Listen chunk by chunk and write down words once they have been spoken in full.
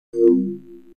That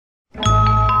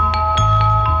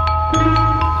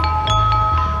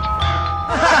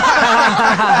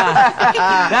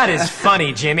is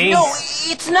funny, Jimmy. No,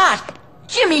 it's not.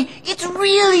 Jimmy, it's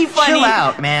really funny. Chill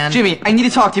out, man. Jimmy, I need to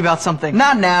talk to you about something.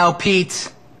 Not now,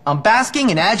 Pete. I'm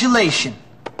basking in adulation.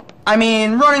 I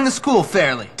mean, running the school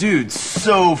fairly. Dude,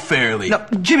 so fairly. No,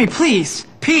 Jimmy, please.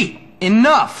 Pete,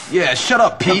 enough. Yeah, shut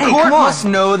up, Pete. The court must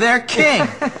know their king.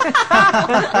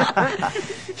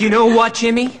 You know what,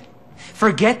 Jimmy?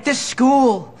 Forget the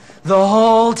school. The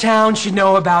whole town should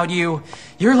know about you.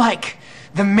 You're like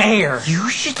the mayor. You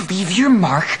should leave your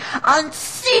mark on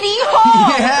City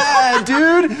Hall. Yeah,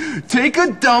 dude. Take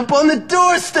a dump on the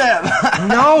doorstep.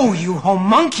 No, you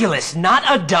homunculus, not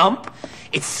a dump.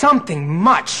 It's something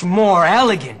much more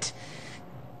elegant.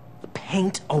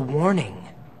 Paint a warning.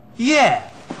 Yeah,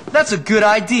 that's a good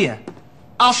idea.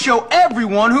 I'll show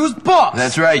everyone who's boss.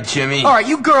 That's right, Jimmy. All right,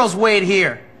 you girls wait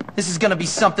here. This is gonna be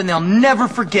something they'll never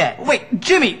forget. Wait,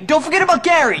 Jimmy, don't forget about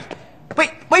Gary.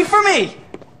 Wait for me.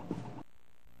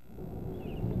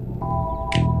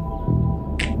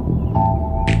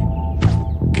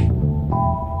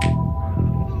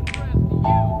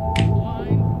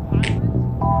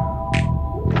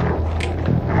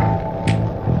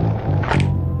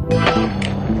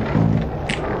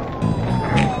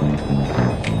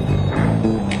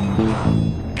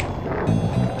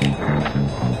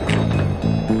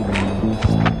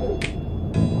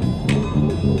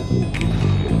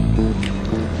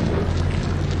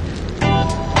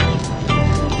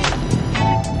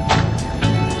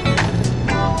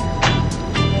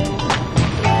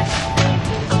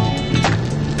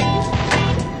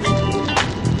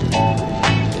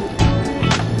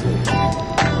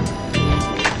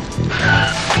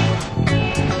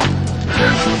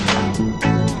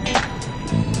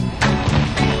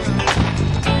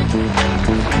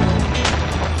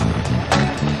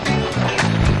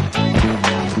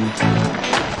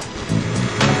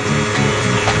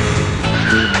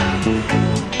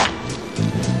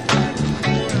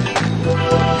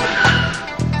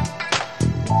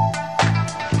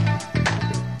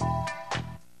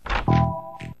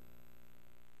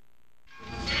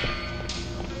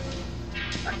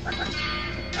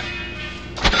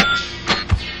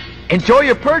 Enjoy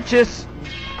your purchase.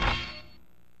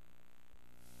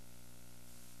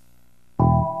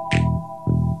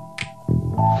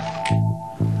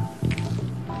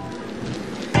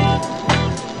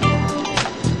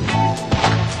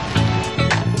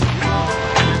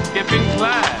 Skipping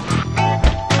class.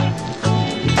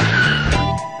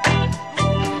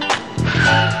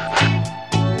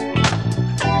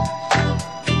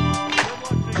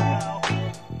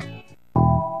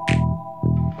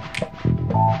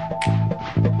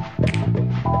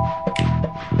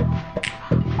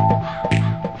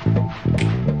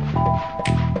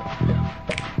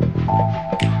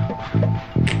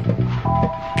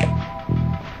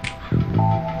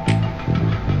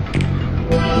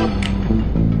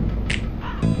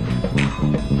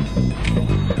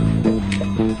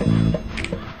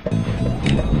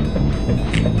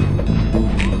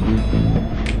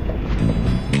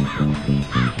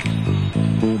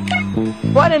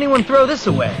 Why'd anyone throw this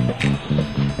away?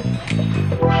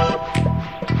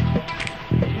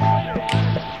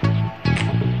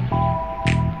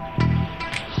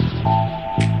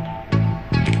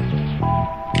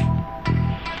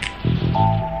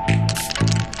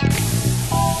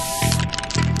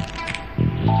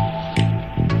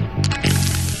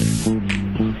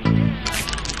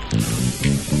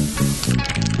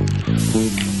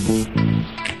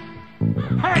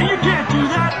 Hey, you can't do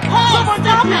that! Hey, Someone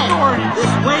stop get the it! authorities!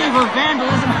 This wave of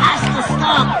vandalism has to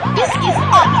stop! This is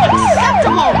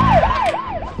unacceptable!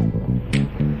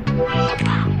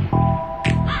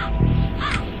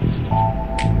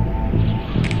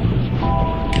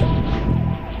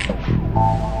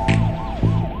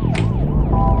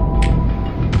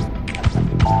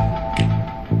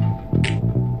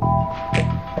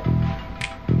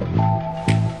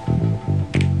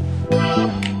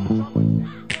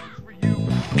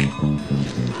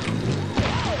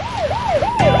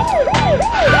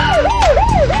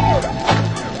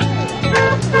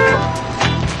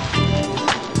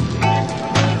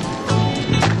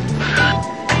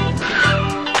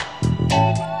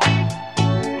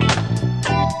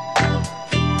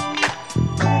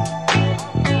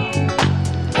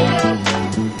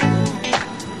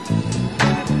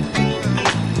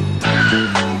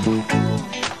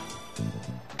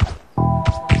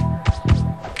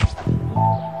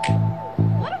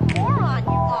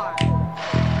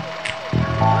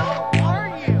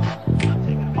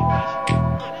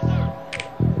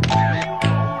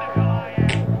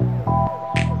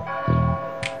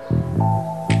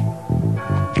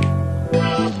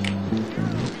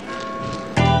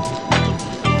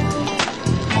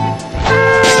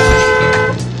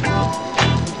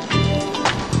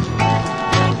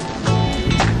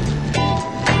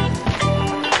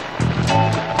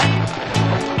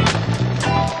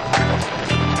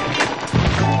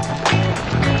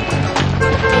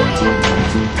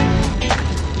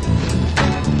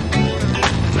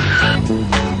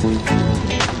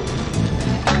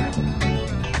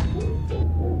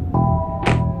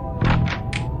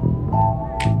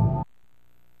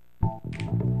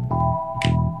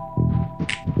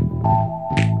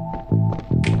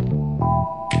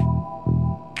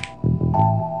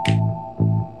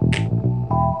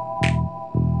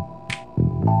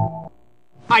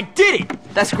 I did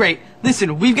it! That's great.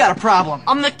 Listen, we've got a problem.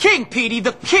 I'm the king, Petey,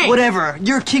 the king! Whatever.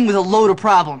 You're a king with a load of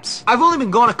problems. I've only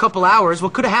been gone a couple hours.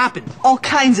 What could have happened? All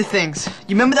kinds of things.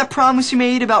 You remember that promise you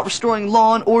made about restoring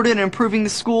law and order and improving the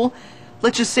school?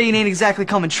 Let's just say it ain't exactly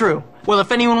coming true. Well,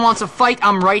 if anyone wants a fight,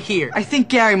 I'm right here. I think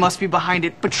Gary must be behind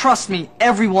it, but trust me,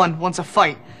 everyone wants a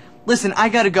fight. Listen, I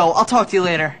gotta go. I'll talk to you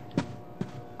later.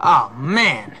 Oh,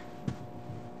 man.